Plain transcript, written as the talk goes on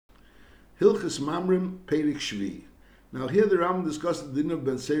Hilchis Mamrim Perek Shvi. Now here the Rambam discussed the din of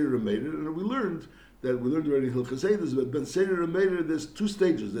Ben Seir Remeter, and we learned already in Hilchis Eidos, but Ben Seir Remeter, there's two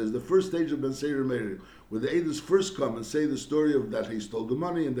stages. There's the first stage of Ben Seir Remeter, where the Eidos first come and say the story of that he stole the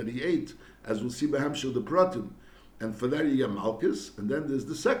money and that he ate, as we'll see by Hamshel the Pratim. And for that you get Malchus, and then there's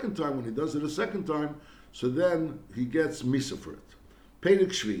the second time, when he does it a second time, so then he gets Misa for it. Perek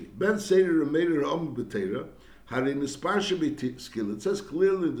Shvi, Ben Seir Remeter Om B'Teira, it says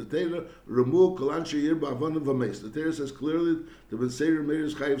clearly in the Torah, remove Kalansha Yir Ba'avan V'Meis. The Torah says clearly the Ben Seir Meir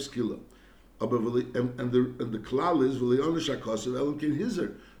is Chayav Skila. And the klal is V'Leonish HaKosev Elam Kin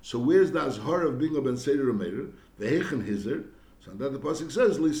Hizer. So where's the azhar of being a Ben Seir Meir? V'Hechen Hizer. So that the pasuk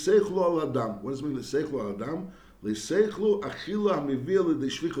says L'Seichlu Al Adam. What does it mean L'Seichlu Al Adam? L'Seichlu Achila HaMivia L'Dei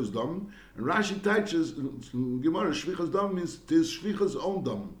Shvichos Dam. And Rashi teaches in Gemara Shvichos Dam means tis Shvichos own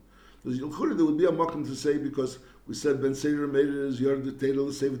dam. There would be a makom to say, because we said Ben Seir Meir is Yor the Teira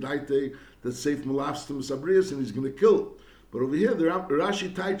L'Seif Daite, that's safe Malafstim Sabrias, and he's going to kill. But over here, the Rashi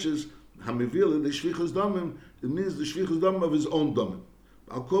teaches Hamivil, the Shvichos Damim, it means the Shvichos Damim of his own Damim.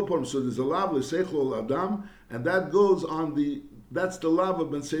 Al Kopar, so there's a lav L'Seichol Adam, and that goes on that's the lav of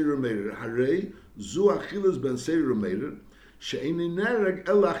Ben Seir Meir. Harei, Zu Achilas Ben Seir Meir, She'eni Nereg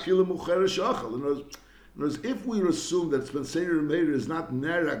El Achila Mucher Shachal. In other words, if we assume that Ben Seir Meir is not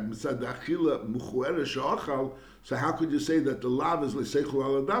nerag mitzad achila muchuere she'achal, so how could you say that the lav is le'seichul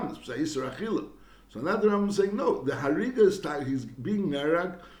al adam? It's iser achila. So now the Rambam is saying no. The hariga is he's being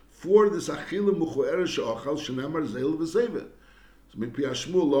nerag for this achila muchuere she'achal shenemar zeil v'seivet. So mipi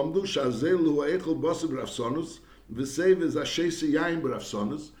hashmul lomdu shazel hu eichel basar b'rafsonus v'seivet is ashesi yain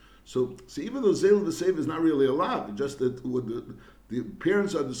b'rafsonus. So even though zeil v'seivet is not really allowed, just that the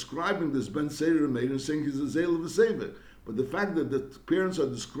parents are describing this Ben Seir Meir and saying he's a Zeil V'Seiver. But the fact that the parents are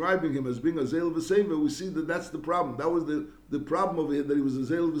describing him as being a Zeil V'Seiver, we see that that's the problem. That was the problem over here, that he was a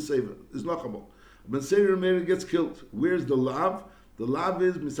Zeil V'Seiver. It's nachabal. Ben Seir Meir gets killed. Where's the lav? The lav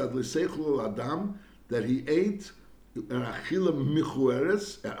is Misad L'Seichul Adam, that he ate an Achila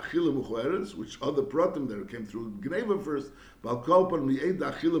Mechueres, which other pratim that came through Gneva first, Bal Kolpan, he ate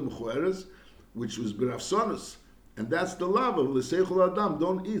the Achila Mechueres, which was B'Rafsonus. And that's the lav of L'Seichul Adam.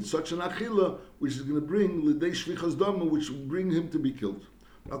 Don't eat such an achila, which is going to bring L'dei Shvichas Dama, which will bring him to be killed.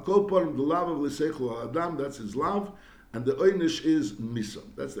 I'll call upon the lav of L'Seichul Adam, that's his lav, and the einish is Misa.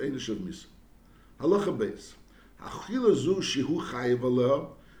 That's the einish of Misa. Halacha beis. Achila zu shehu chayiv aleh,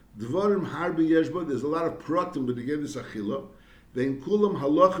 dvarim harbi yeshba, there's a lot of pratim that he gave this achila, vein kulam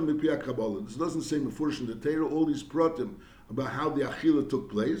halachim mipi HaKabbalah. This doesn't say mefurish in the Torah, all these pratim about how the achila took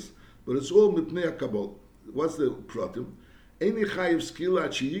place, but it's all mipnei HaKabbalah. What's the pratim? Eini chayiv skila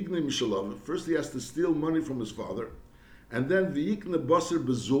yigne mishalav. First he has to steal money from his father, and then v'yikne basar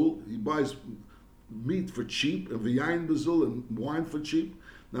bezul, he buys meat for cheap, and v'yayin bezul, and wine for cheap.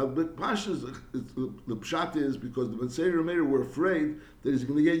 Now the pashas, the pshat is because the Ben Seir Meir were afraid that he's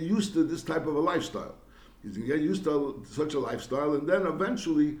going to get used to this type of a lifestyle. He's going to get used to such a lifestyle, and then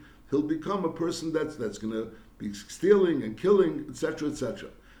eventually he'll become a person that's going to be stealing and killing, etc., etc.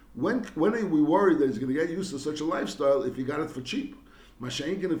 When are we worried that he's going to get used to such a lifestyle if he got it for cheap?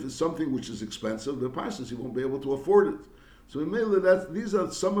 Mashenkin, if it's something which is expensive, the pashas he won't be able to afford it. So in Mela, these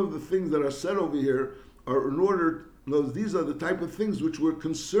are some of the things that are said over here. Are in order, these are the type of things which we're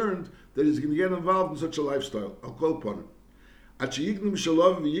concerned that he's going to get involved in such a lifestyle. I'll call upon it. Achiyiknim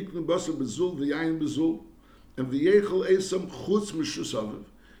shalav v'yiknim basar bezul v'yayin bezul and v'yechel esam chutz mishus aviv.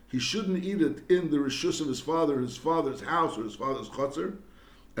 He shouldn't eat it in the rishus of his father, his father's house or his father's chotzer.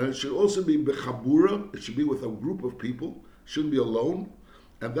 And it should also be bechabura. It should be with a group of people. It shouldn't be alone.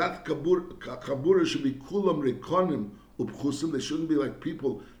 And that kabura should be kulam rekonim upchusim. They shouldn't be like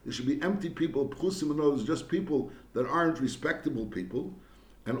people. They should be empty people. Upchusim, in other words, just people that aren't respectable people.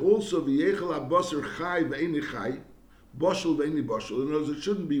 And also v'yechel abasar chai v'eini chai, bashul v'eini bashul. In other words, it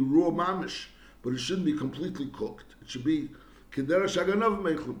shouldn't be raw mamish, but it shouldn't be completely cooked. It should be kedera shaganav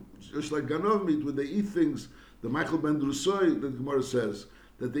meichum, just like ganav meat, where they eat things. The Michael ben Drusoy, the Gemara says,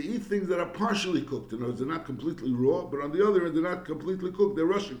 that they eat things that are partially cooked. In other words, they're not completely raw, but on the other end, they're not completely cooked, they're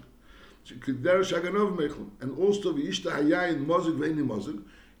rushing. And also, it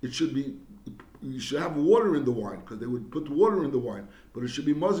should be, you should have water in the wine, because they would put water in the wine, but it should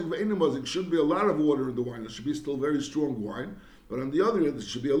be mazik ve'ini mazik. It shouldn't be a lot of water in the wine, it should be still very strong wine, but on the other end, it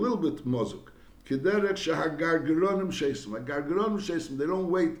should be a little bit mazik. They don't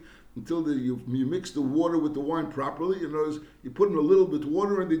wait until you mix the water with the wine properly. In other words, you put in a little bit of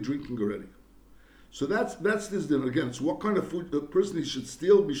water and they're drinking already. So that's this dinner. Again, so what kind of food? The person, he should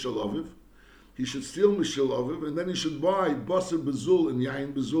steal mishalaviv. He should steal mishalaviv, and then he should buy basar bezul and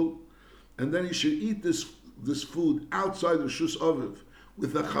yayin bezul, and then he should eat this food outside the shus aviv,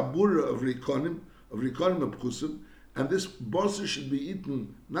 with a chabura of rikonim and pchusim, and this basar should be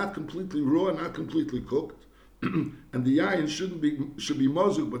eaten not completely raw and not completely cooked, and the yayin should be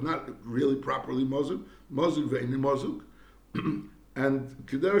mozuk, but not really properly mozuk ve'ini mozuk, and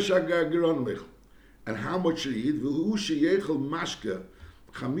kederesh hagagiron mechel. And how much should he eat? V'hu sheyechel mashke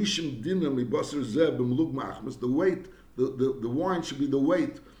 50 dinar mibasar zeh b'mlug ma'achmas. The weight, the wine should be the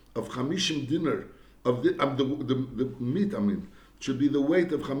weight of 50 dinar of the meat. I mean, should be the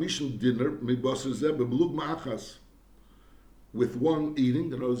weight of 50 dinar mibasar zeh b'mlug ma'achas. With one eating,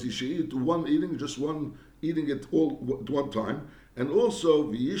 in other words, he should eat one eating, just one eating it all at one time, and also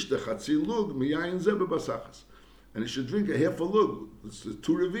v'yishte chatzi lug miyayin zeh b'basachas. And he should drink a half a lug, it's 2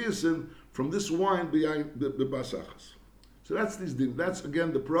 reviusin from this wine behind the basachas. So that's these things. That's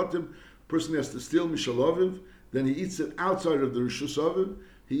again the pratim. Person has to steal mishaloviv, then he eats it outside of the rishus aviv.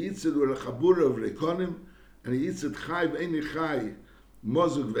 He eats it with a chabura of rekonim, and he eats it chai v'eni chai,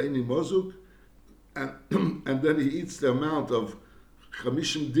 mozuk v'eni mozuk, and then he eats the amount of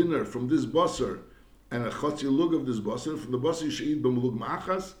 50 dinar from this basar and a chotzi lug of this basar. From the basar you should eat b'mulug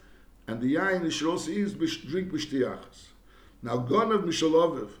ma'achas, and the yain you should also eat drink b'shtiyachas. Now, Ganav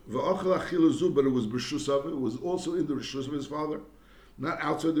Mishaloviv, V'achal Achila Zu, but it was B'Rishus Aviv, it was also in the Rishus of his father, not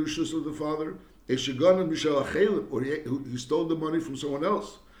outside the Rishus of the father. Esheganav Mishal Achelim, or he stole the money from someone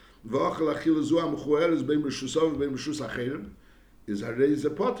else. V'achal Achila Zu, HaMechuer is Bein Rishus Aviv, Bein Rishus Achelim, is Harei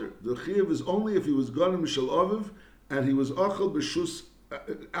Zepotter. The Chiyav is only if he was Ganav Mishaloviv, and he was Achal B'Rishus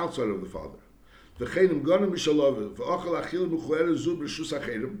outside of the father. V'chenim Ganav Mishaloviv, V'achal Achila Mechuer Zu, B'Rishus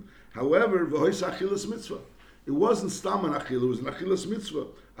Achelim, however, V'hois Achilas Mitzvah. It wasn't stam an achila; it was an achilas mitzvah.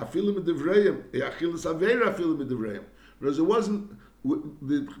 Afilim midivreim, achilas avera afilim midivreim. Whereas it wasn't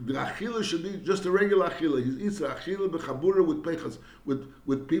the achila should be just a regular achila. He eats achila bechabura with pechas,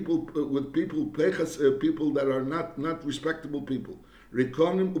 with people pechas, people that are not respectable people.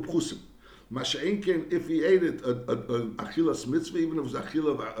 Rikonim upchusim. Masha'inken, if he ate it an achilas mitzvah, even if it was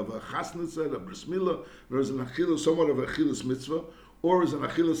achila of a chasnitza, a bris milah, there was an achila somewhat of a achilas mitzvah. Or is an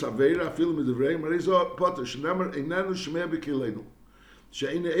achilas aveira, afilim midivreim, marizo potter, shenemer einanu shmei b'kileinu.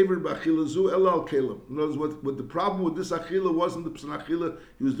 She'eine ever b'achila zu ela al kelim. In other words, what the problem with this achila wasn't the psan achila,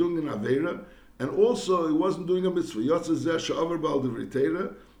 he was doing an aveira, and also he wasn't doing a mitzvah. Yotze zeh she'aver ba'al divrei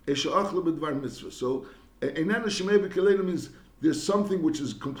teira, she'achla b'dvar mitzvah. So, einanu shmei b'kileinu means there's something which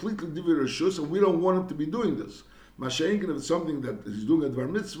is completely divrei reshus, and we don't want him to be doing this. Masha'inkin, if it's something that he's doing a dvar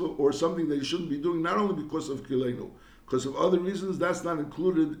mitzvah, or something that he shouldn't be doing, not only because of kileinu, because of other reasons, that's not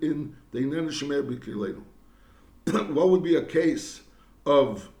included in the Inenu Shemei B'Kileinu. What would be a case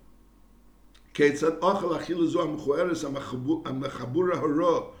of Ketzad Achal Achila Zu HaMechueres HaMechabura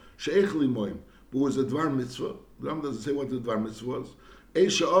Hara She'ech Limoim, but was a Dvar Mitzvah. The Ram doesn't say what the Dvar Mitzvah was.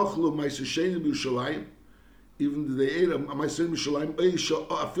 Eisha Achlu Ma'aseh Sheni B'Yushalayim, even though they ate Ma'aseh B'Yushalayim, Eisha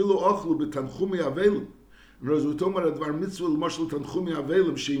Afilu Achlu B'Tanchumi Avelim. In other words, we're talking about a Dvar Mitzvah, L'mashal Tanchumi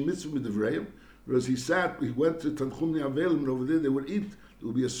Avelim, She'im Mitzvah Midivreim. Whereas he went to Tanchumi Avelim, and over there they would eat. There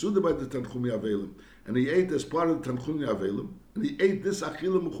would be a suda by the Tanchumi Avelim, and he ate as part of the Tanchumi Avelim, and he ate this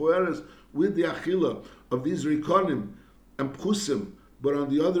achila mechueres with the achila of these rikonim and pchusim. But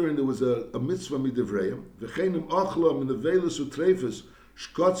on the other end, there was a mitzvah midivreim. V'chenim achla min avelis utrefes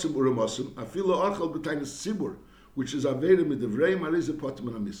shkotzim uramosim afilo achal b'tainis tzibur, which is aveda midivreim arize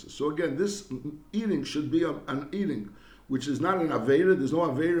potim and amisa. So again, this eating should be an eating which is not an Avera, there's no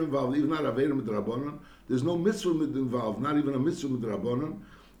Avera involved, even not Avera midrabanan. There's no mitzvah involved, not even a mitzvah midrabanan.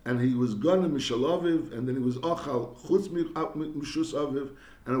 And he was gone in Mishalaviv, and then he was Achal Chutz Mishus Aviv,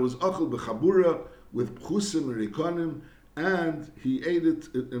 and it was Achal Bechabura with Pchusim and Rikonim, and he ate it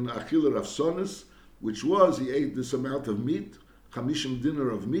in Achila Rafsonis, which was, he ate this amount of meat, 50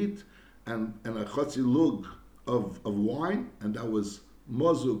 dinar of meat, and a Chatzi Lug of wine, and that was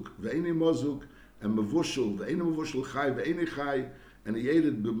Mozuk, Ve'eni Mozuk, and Mavushal, Ve'eni Mavushal Chai, Ve'eni Chai, and he ate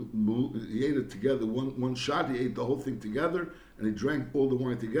it together, one shot, he ate the whole thing together, and he drank all the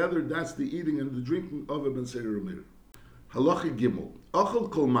wine together. That's the eating and the drinking of Ibn Seder Umir. Halacha Gimel. Achal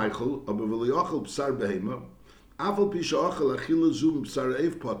kol Michael, aber v'li achal psar behema, afal pisha achal achila zu psar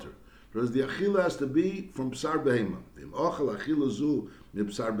eif potter. Whereas the achila has to be from psar behema. Im achal achila zu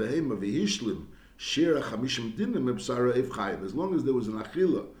psar behema v'hishlim, shira chamishim dinim psar eif chayiv. As long as there was an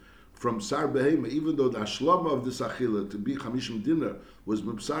achila from psar behema, even though the ashlama of this achila to be chamishim dinar was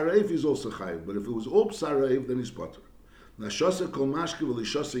psar eif, he's also chayiv. But if it was all psar eif, then he's potter. Nashasa kol mashke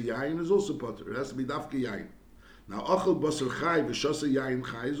v'lishasa yayin is also potter. It has to be dafke yayin. Now, achal basar chai v'shasa yayin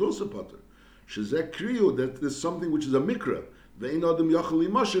chai is also potter. Shezek kriyo, that there's something which is a mikra. Ve'in adam yachal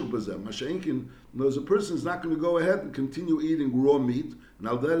imashir b'zeh. Masha'inkin, knows a person is not going to go ahead and continue eating raw meat.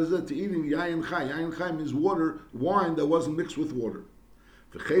 Now that is it, to eating yayin chai. Yayin chai means water, wine that wasn't mixed with water.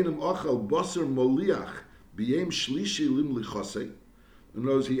 V'cheinem ochal basar moliach b'yem shlishi lim lichasei. In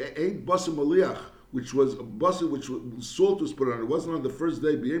other words, he ate basar moliach, which was a basar which salt was put on it. It wasn't on the first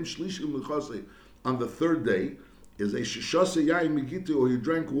day. B'yem shlishi lim lichasei. On the third day, is a shishasa yain migita, or he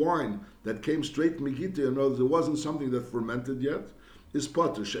drank wine that came straight from migita. In other words, it wasn't something that fermented yet. Is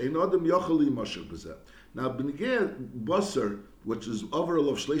potter she'ein adam yachali masher b'zeh. Now, b'negeh basar, which is overall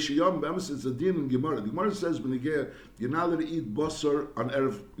of shleishi yom, it's a din in Gemara. The Gemara says b'negeh you're not allowed to eat basar on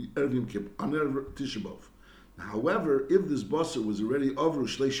erev Yom Kippur, on erev Tisha B'av. However, if this basar was already over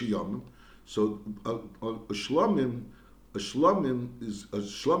shleishi yom, so a shlomim is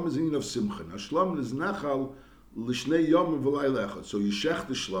in of simcha. Now, shlomim is nachal l'shnei yom v'laylecha. So you shech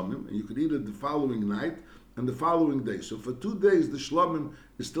the shlomim, and you could eat it the following night and the following day. So for 2 days, the shlomim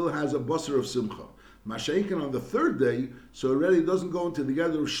still has a basar of simcha. Masha'inkin on the third day, so already it doesn't go into the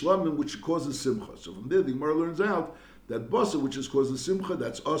gather of shlomim, which causes simcha. So from there, the Gemara learns out that basar, which is causing simcha,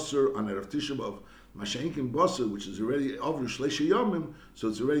 that's asur on erev Tisha B'av. Masha'inkin basar, which is already over shleisha yomim, so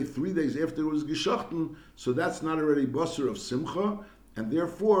it's already 3 days after it was geshachten, so that's not already basar of simcha, and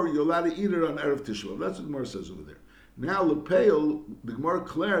therefore you're allowed to eat it on erev Tisha B'av. That's what the Gemara says over there. Now, lepeil, the Gemara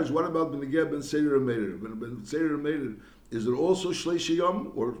declares, what about b'negeh ben seder ameir? Ben seder ameir, is it also shleisha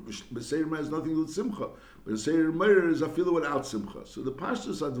yom, or ben seder ameir has nothing to do with simcha? But seder ameir is afilu without simcha. So the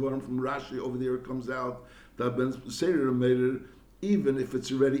pashtus advarim from Rashi over there comes out that ben seder ameir, even if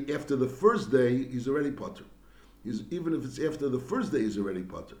it's already after the first day, he's already potter. Even if it's after the first day, he's already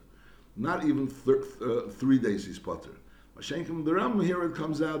potter. Not even 3 days he's potter. Mashenkim the Ram here it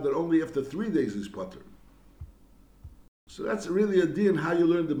comes out that only after 3 days he's potter. So that's really a din how you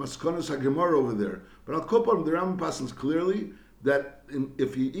learn the Maskonos HaGemara over there. But Al Kopam, the Rambam passes clearly that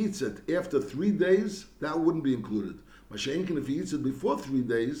if he eats it after 3 days, that wouldn't be included. Masha'inkin, if he eats it before 3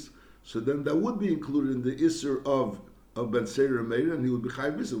 days, so then that would be included in the Isser of Ben Seder Meir, and he would be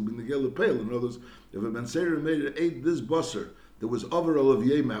Chayiv Misa, would be Negel Lepeil. In other words, if a Ben Seder Meir ate this basar that was overall of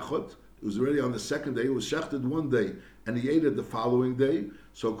Yei Mechot, it was already on the second day, it was shechted 1 day, and he ate it the following day,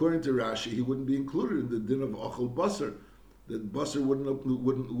 so according to Rashi, he wouldn't be included in the din of Ochel Basar. That basar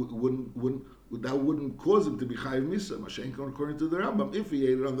wouldn't cause him to be chayiv misa. Mashenko, according to the Rambam, if he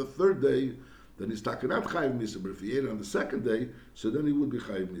ate it on the third day, then he's talking not chayiv misa. But if he ate it on the second day, so then he would be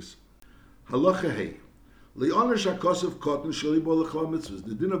chayiv misa. Halacha hey, le'onish hakosav cotton shalibo lechol mitzvahs.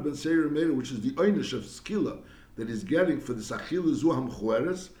 The din of ben seir meir, which is the einish of skila that he's getting for the achila zu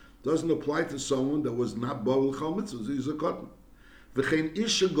hamchueres, doesn't apply to someone that was not bo lechol mitzvahs. He's a cotton. V'chein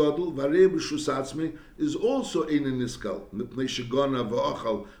ish gadol v'arei b'shus atzmei is also ein niskal mipnei shegona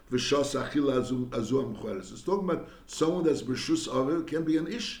v'achal v'shas achila azu amchueres. It's talking about someone that's b'shus aver can be an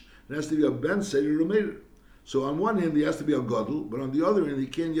ish. It has to be a ben seder umeir. So on one hand he has to be a gadol, but on the other hand he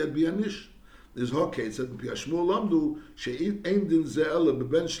can't yet be an ish. There's hockey. It said Shmuel lamdu she'ein din ze'ela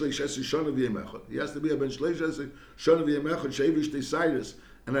b'ben shleish esi shana v'yemechot. He has to be a ben shleish esi shana v'yemechot she'evish teisayres,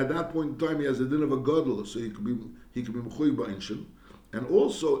 and at that point in time he has a din of a gadol, so he could be mechuy ba'inshim. And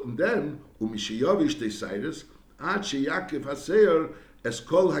also, and then, umishiyavish teisayres, ad sheyakiv haseir es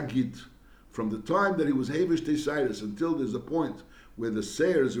kol hagid. From the time that he was havish teisayres until there's a point where the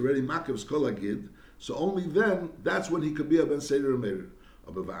seir is already makiv kol hagid, so only then, that's when he could be a ben seder umeir.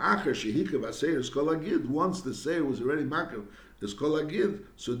 But va'acher shehikiv haseir es kol hagid, once the seir was already makiv es kol hagid,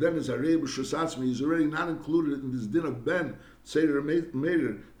 so then as harei b'shus atzmi, he's already not included in this din of ben seder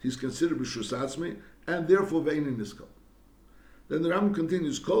umeir, he's considered b'shus atzmi, and therefore ve'ein niskal. Then the Rambam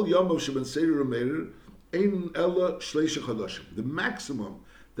continues, Kol Yom of Sheben Seder Umeir Ein Ella Shleisha Chadashim. The maximum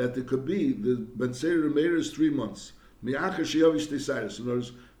that there could be, the Ben Seder Umeir is 3 months. Mi'achar sheyavish teisayres. In other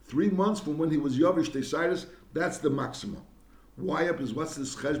words, 3 months from when he was yavish teisayres, that's the maximum. Why up is what's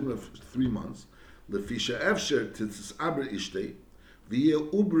this cheshbon of 3 months? Lefisha efsher titzis aber ishtei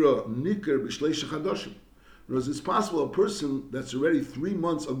v'yeh ubra nikar b'shleisha chadashim. In other words, it's possible a person that's already 3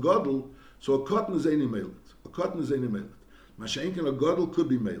 months a gadol, so a cotton is any meilit. A cotton is any meilit. Masha'inkin, a gadol could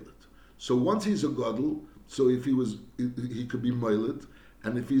be meilit. So once he's a gadol, so if he could be meilit,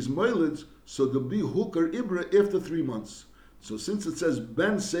 and if he's meilit, so there'll be hukar ibra after 3 months. So since it says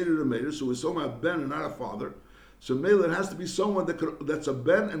ben seder umeir, so we're talking about ben and not a father, so meilit has to be someone that's a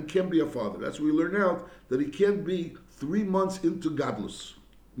ben and can be a father. That's what we learn out, that he can't be 3 months into gadlus.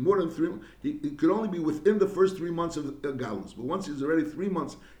 More than 3, he could only be within the first 3 months of gadlus. But once he's already 3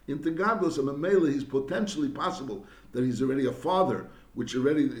 months into gadlus, and a meilit, he's potentially possible that he's already a father, which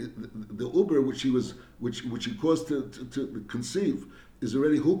already the uber which he caused to conceive is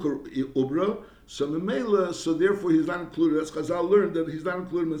already hukar ubra. So memela, so therefore he's not included. That's Chazal learned that he's not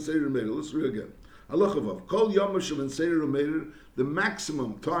included in Seder Umeir. Let's read again. Allah chavav kol yomash of Seder Umeir, the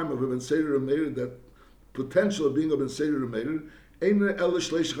maximum time of a Seder Umeir, that potential of being a Ben Seder Umeir, Eina el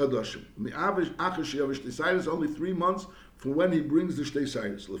shleish chadashim. Mi'avish achar sheyavish shtei only 3 months from when he brings the shtei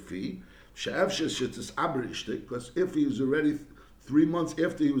sayros. Lefi she'ev she'tis aber ishtei, because if he was already 3 months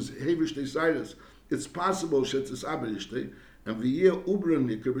after he was havish shtei sayros, it's possible she'tis aber ishtei, and v'yeh ubran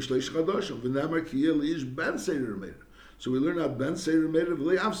nikar b'shleish chadashim v'namar kiyeh li'ish ben seder meir. So we learn out ben seder meir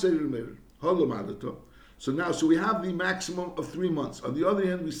v'le'av seder meir. Holom adato. So now, so we have the maximum of 3 months. On the other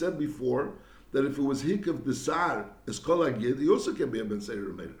hand, we said before that if it was hikav desar is kol agid, he also can be a ben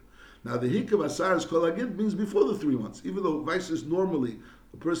seder meir. Now the hikav asar is kol agid means before the 3 months. Even though vices normally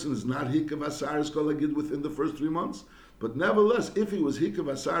a person is not hikav asar is kol agid within the first 3 months, but nevertheless, if he was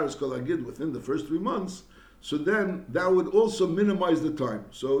hikav asar is kol agid within the first 3 months, so then that would also minimize the time.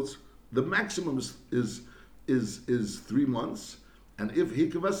 So it's the maximum is 3 months. And if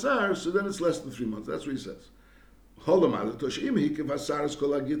hikav asar, so then it's less than 3 months. That's what he says. Holomad toshim hikav asar is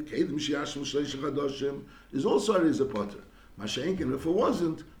kol agid kedim sheyashim shleish chadashim is also a potter. Mashenkin, if it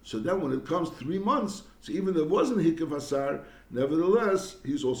wasn't, so then when it comes 3 months, so even though it wasn't hikav asar, nevertheless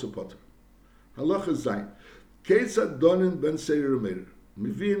he's also potter. Halacha zayin. Ketzad donin ben seir meir.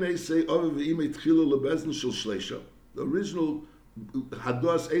 Mivinei say over ve'imei tchila lebezin shel shleisha. The original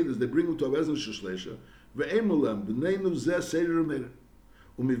hadas edus they bring him to a bezin shel shleisha. Ve'emolem b'neinu zeh seir meir.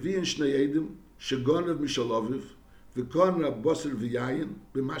 Umiviin shnei edim shegonav mishaloviv v'kona boser v'yayin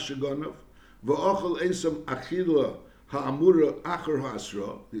b'ma shegonav v'ochel esam achila ha'amura achar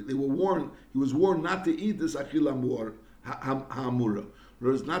ha'asra. They were warned. He was warned not to eat this achila ha'amura. In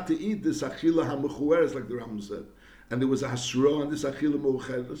other words, not to eat this achila ha'mechueres, like the Rambam said. And there was a hasra on this achila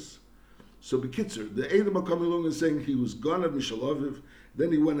mechueres. So b'kitzer, the Edom are coming along and saying he was gonav mishaloviv.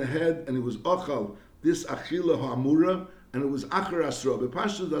 Then he went ahead and it was ochal this achila ha'amura, and it was achar asra. But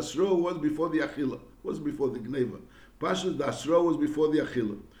Pashas the asra was before the achila, was before the gneva. Pashas the asra was before the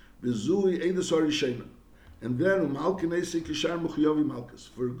achila. Bezui edus harishena. And then umalkinesi kishar mechuyavi malchus,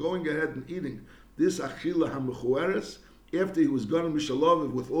 for going ahead and eating this achila ha'mechueres after he was gone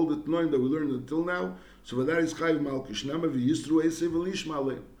mishalav with all the tnoim that we learned until now. So for that is chayiv malchus. Nama v'yistru esev v'lishma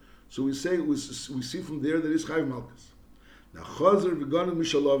aleim. So we see from there that is chayiv malchus. Now chazer v'gone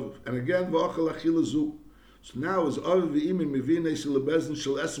mishalav, and again v'achal achila zu. So now is aviv v'imim mivin esil lebezin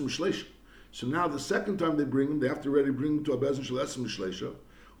shel esem shleisha. So now the second time they bring him, they have to already bring him to a bezin shel esem shleisha.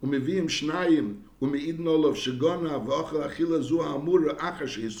 Umivim shnayim umeidin olav shegona v'achal achila zu ha'amura achar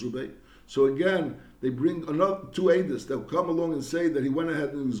she'yisru bei. So again, they bring another 2 edus that will come along and say that he went ahead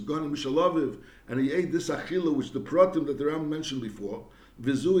and he was gone in Mishalaviv and he ate this achila, which the pratim that the Ram mentioned before.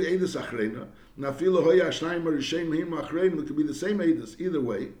 V'zui edus achreina. Nafilo hoya shnayim arishein mehim achreina. It could be the same edus either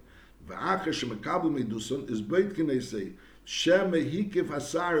way. V'achar shemekabel meduson is beit kinesei shem mehikev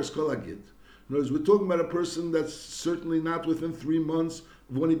asar es kol agid. In other words, we're talking about a person that's certainly not within 3 months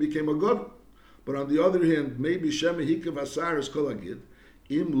of when he became a god. But on the other hand, maybe shem mehikev asar es kol agid.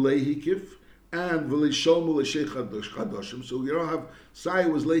 Im lehikif and v'leishomu le'shei chadashim. So you don't have Sai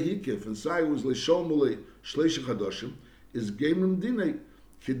was lehikif and Sai was leishomu le'shei chadashim. Is gemim dinei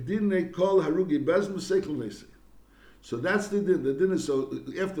kedinei kol harugi bezm v'sekel neisei. So that's the din. The din is so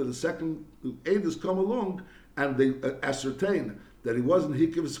after the second edus come along and they ascertain that he wasn't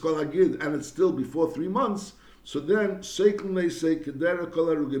hikif skol hagid and it's still before 3 months. So then sekel neisei kedera kol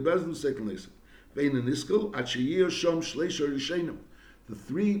harugi bezm v'sekel neisei. Ve'in niskel at sheyir shom shleisha rishenim. The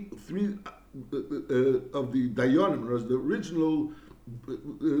three of the dayanim, whereas the original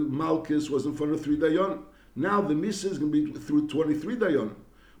malchus was in front of 3 dayanim. Now the misa is going to be through 23 dayanim.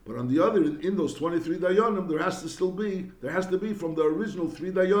 But on the other, in those 23 dayanim, there has to be from the original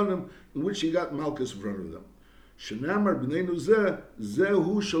 3 dayanim in which he got malchus in front of them. Shenamar b'neinu zeh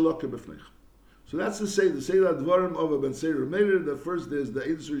zehu shalok b'fnech. So that's to say that dvarim of a ben seir meir. The first there's the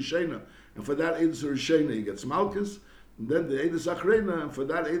edus rishena, and for that edus rishena he gets malchus. And then the edus achrena, and for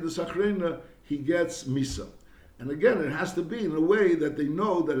that edus achrena he gets misa. And again, it has to be in a way that they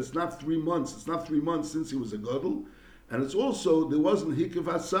know that it's not 3 months. It's not 3 months since he was a gadol, and it's also there wasn't hikav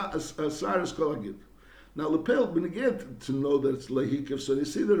asaris kol agid. Now lepel b'neged to know that it's lehikav, so they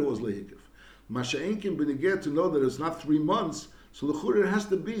see that it was lehikav. Masha'enkim b'neged to know that it's not 3 months. So the chur it has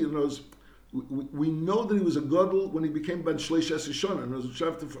to be. You know, we know that he was a gadol when he became ben shleish esishona. And we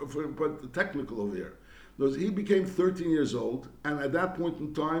have to put the technical over here. He became 13 years old, and at that point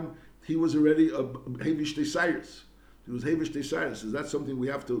in time, he was already a Hevish Tesairis. He was Hevish Tesairis. Is that something we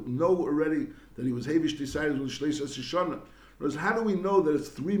have to know already, that he was Hevish Tesairis with Shleish Esishana? Whereas how do we know that it's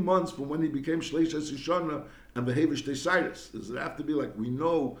 3 months from when he became Shleish Esishana and the Hevish Tesairis? Does it have to be like we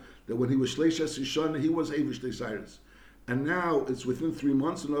know that when he was Shleish Esishana, he was Hevish Tesairis? And now it's within 3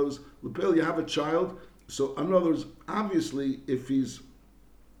 months. In other words, Lepel, you have a child. So in other words, obviously, if he's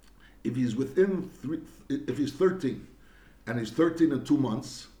 13, and he's 13 and 2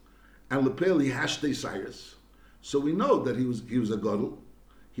 months, and Lepel he hashtay Cyrus. So we know that he was a gadol,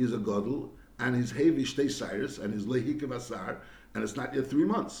 he's a gadol, and he's heavy shtei Cyrus, and he's lehikav asar, and it's not yet 3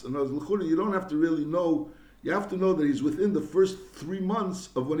 months. In other words, you don't have to really know. You have to know that he's within the first 3 months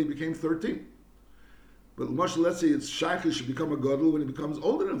of when he became 13. But Moshe, let's say it's Shaykhis should become a gadol when he becomes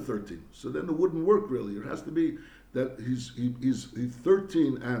older than 13. So then it wouldn't work really. It has to be that he's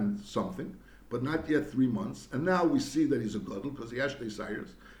 13 and something, but not yet 3 months. And now we see that he's a gadol because he has shtei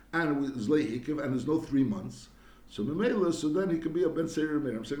Cyrus, and is lehikav, and there's no 3 months. So Memela, so then he could be a ben seir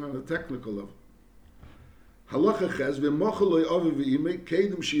meir. I'm saying on a technical level. Halacha ches v'mochaloi aviv v'imei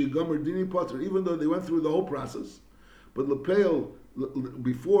kedim sheyigamer dini potter. Even though they went through the whole process, but Lepel,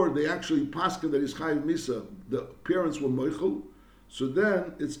 before they actually paskin that he's chayiv misa, the parents were moichel. So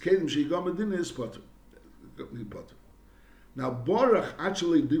then it's kedim sheyigamer dini is potter. Now Baruch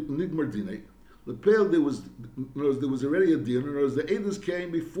actually nigmar dini. Lepel there was already a din. In other words, the edus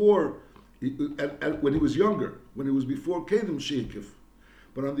came before. When he was younger, when he was before Kedem Sheikif.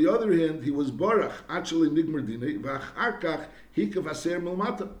 But on the other hand, he was Barach, actually Nigmar Dinei, V'acharkach Hikav Aser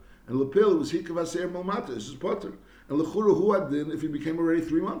Milmata. And Lepel was Hikav Aser Milmata, this is Potter. And Lechura Hu Adin, if he became already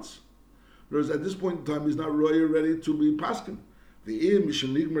 3 months. Whereas at this point in time, he's not royal ready to be Paskin. The Im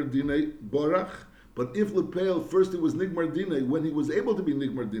Mishan Nigmar Dinei Barach. But if Lepel, first it was Nigmar Dinei, when he was able to be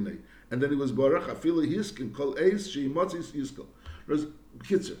Nigmar Dinei, and then he was Barach, Afila Hiskin, Kol Eis, Sheimotzis Yiskel. Whereas,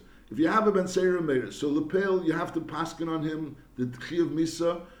 Kitzer, if you have a ben seir meir, so Lepel, you have to paskin on him the tchiv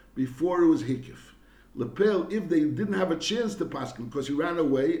misa before it was hikif. Lepel, if they didn't have a chance to paskin because he ran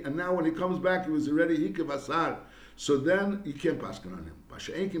away, and now when he comes back, he was already hikif asar, so then you can't paskin on him.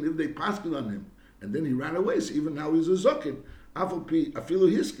 Basha'enkin, if they paskin on him, and then he ran away, so even now he's a zokin. Afal pi afilu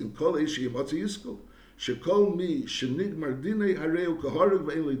hiskin kol eishi yimotzi yiskol shekol mi shenigmar dinei hareu kahareg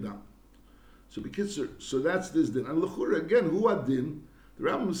ve'en lidam. So bekitzer, so that's this din. And lechura again, hu adin. The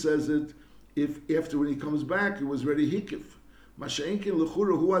Rambam says it if after when he comes back it was ready hikif. Masha'enkin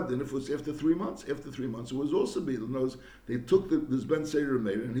lechura huadin, if it was after 3 months. After 3 months it was also betel. Knows they took this ben seir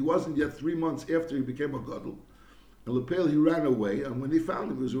meir, and he wasn't yet 3 months after he became a gadol. And Lepel he ran away, and when they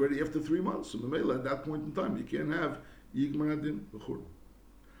found him it was already after 3 months. So Memela at that point in time you can't have yigmar adin lechura.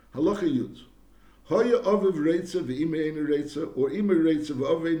 Halacha yud. Hoya aviv reitza ve'ime eine reitza, or ime reitza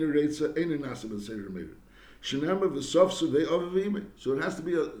ve'av eine reitza eine nasa ben seir meir. So it has to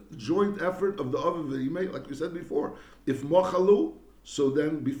be a joint effort of the Aviv V'imei, like we said before. If Mochalu, so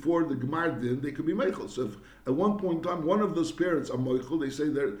then before the Gemar Din, they could be Meichel. So if at one point in time, one of those parents are Meichel, they say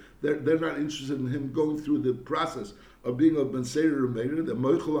they're not interested in him going through the process of being a Ben Seir Remeir, they're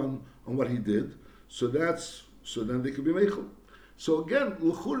Meichel on what he did. So then they could be Meichel. So again,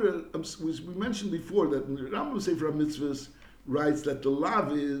 L'chura, we mentioned before that the Rambam Sefer HaMitzvahs writes that the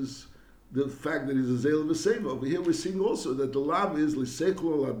lav is the fact that he's a zeil v'seva. Over here we're seeing also that the lav is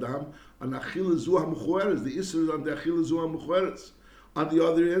l'seichel al adam an achila zu ha-mechueres. The isser is on the achila zu ha-mechueres. On the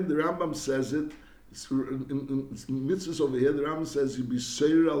other end, the Rambam says it, in mitzvahs over here, the Rambam says he'll be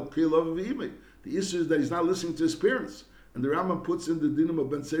seir al keilav v'imei. The isser is that he's not listening to his parents. And the Rambam puts in the dinim of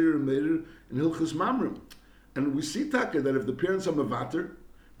ben seir and meir in Hilchas Mamrim. And we see taka that if the parents are mevater,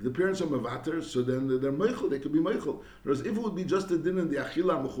 so then they're meichel, they could be meichel. Whereas if it would be just a din in the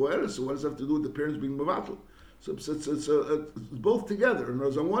achila mechueres, so what does it have to do with the parents being mevatel? So it's both together. And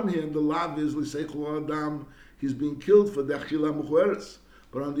whereas on one hand, the lav is l'seichel adam, he's being killed for the achila mechueres.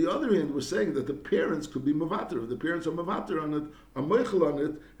 But on the other hand, we're saying that the parents could be mevater. If the parents are mevater on it, are meichel on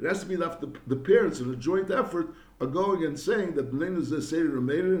it, it has to be left the parents in a joint effort are going and saying that b'neinu zeh seir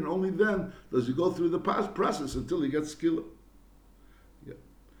remeir, and only then does he go through the process until he gets skila.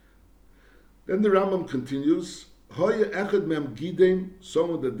 Then the Rambam continues, Hoya echad mem gidem,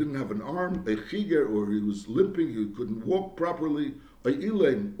 someone that didn't have an arm, a chiger, or he was limping, he couldn't walk properly, a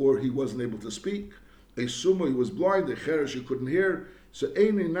ilem, or he wasn't able to speak, a summa, he was blind, a cheresh, he couldn't hear, so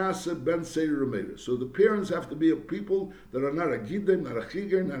eini nasa ben seir remeir. So the parents have to be a people that are not a gidem, not a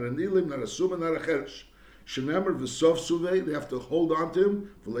chiger, not an ilem, not a summa, not a cheresh. Shenemer v'sof suvei, they have to hold on to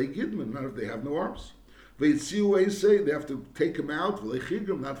him, v'lei gidmen, not if they have no arms. V'yitziu eisei, they have to take him out, v'lei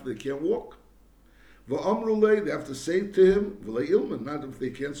chigrim, not if they can't walk. V'amrulei, they have to say to him, v'lei ilmen, not if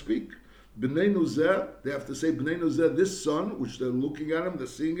they can't speak. B'nei nuzeh, they have to say, b'nei nuzeh, this son, which they're looking at him, they're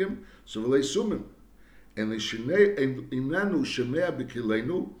seeing him, so v'lei sumim. And inanu shemea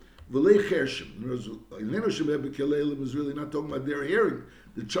b'kileinu, v'lei chershim. Inanu shemea b'kileinu is really not talking about their hearing,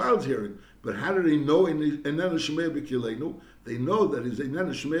 the child's hearing. But how do they know inanu shemea b'kileinu? They know that he's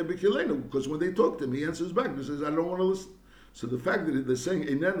inanu shemea b'kileinu, because when they talk to him, he answers back, he says, I don't want to listen. So the fact that they're saying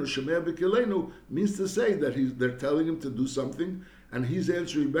Einenu Shemea B'Kileinu means to say that they're telling him to do something, and he's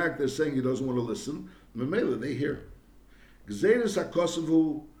answering back. They're saying he doesn't want to listen. Memela, they hear. Gzeres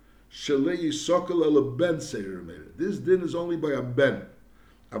HaKosovu Shalei Yisokol Ala Ben Seir Meir. This din is only by a ben.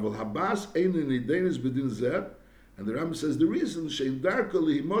 Aval Habas Einen Nidenis Bedin Zeh. And the Rambam says the reason Shein Darka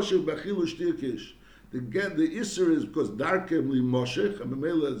Li Moshe Bachilu Shtirkish. The Isser is because Darkem Li Moshe, and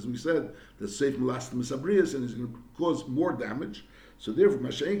Mamela, as we said, the Seif Melastim Sabrias, and he's going to cause more damage. So therefore,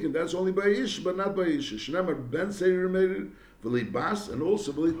 Mashenkin, that's only by Ish, but not by Ish. Shnemar Ben Seir Meir, V'li Bas, and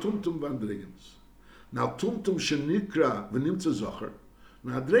also V'li Tumtum Vandrigens. Now, Tumtum Shenikra V'nimtza Zocher.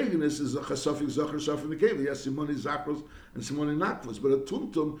 Now, Dregenis is a Chasofik Zocher Sof in the cave. He has Simoni Zakros and Simoni Nakvos. But a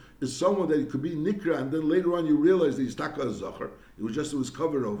Tumtum is someone that could be Nikra, and then later on you realize that he's Taka Zocher. It was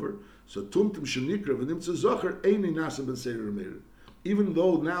covered over. So Tumtum Shenikra V'nimtza Zocher Eini Nasa Ben Seir Meir. Even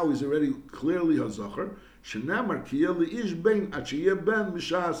though now he's already clearly a Zocher, Shenamar Kiyel Ish Ben Achiyeh Ben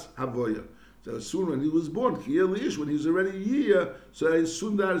Mishas Havoya. So as soon when he was born, Kiyel Ish, when he's already a year, so as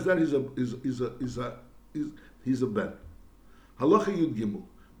soon as that he's a Ben. Halacha Yud Gimel.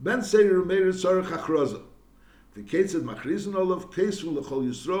 Ben Seir Meir Tzarech Achroza. The case of Machrizin Olav, case from L'chol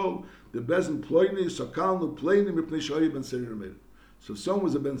Yisrael, the Bezin Ploini, Sakalnu Ploini, Mipnei Shoyi Ben Seir Meir. So if someone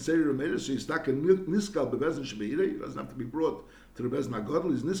was a Ben Seir Meir, so he's stuck in Niskal Bebezin Shebeirei, he doesn't have to be brought to the Bezin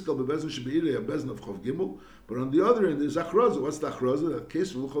HaGodel, he's Niskal Bebezin Shebeirei, a Bezin of Chov Gimel. But on the other end, there's Achroza. What's the Achroza? That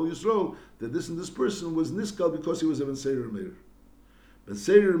case from L'chol Yisrael, that this and this person was Niskal because he was a Ben Seir Meir. Ben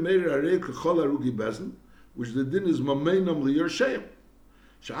Seir Meir Arei K'chol Arugi Bezin, which the din is Mameinam Liyer Sheim.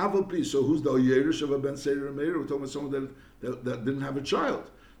 Sha'aval Pi, so who's the Yerush of a Ben Seir Meir? We're talking about someone that didn't have a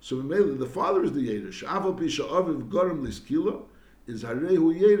child. So the father is the Yerush. Sha'aval Pi Sha'aviv Gorim Liskila is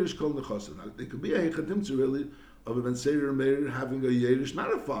Harehu Yerush Kol Nechosan. Now, there could be a Hechatimtzu really of a Ben Seir Meir having a Yerush,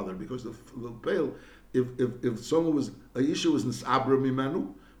 not a father, because the pale, if someone was, a Yisha was Nisabra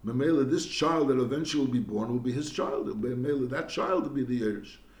Mimanu, Memela, this child that eventually will be born will be his child. Memela, that child will be the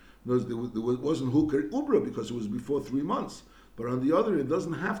Yerush. There wasn't Hukar Ubra because it was before 3 months. But on the other, it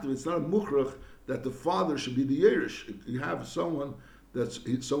doesn't have to. It's not a mukhrach that the father should be the Yerush. You have someone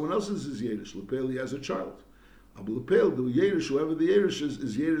someone else is his Yerush. Lepel, he has a child. Abu Lepel, the Yerush, whoever the Yerush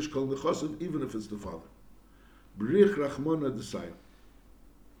is Yerush Kol Nechosav, even if it's the father. Brich Rachmona Desai.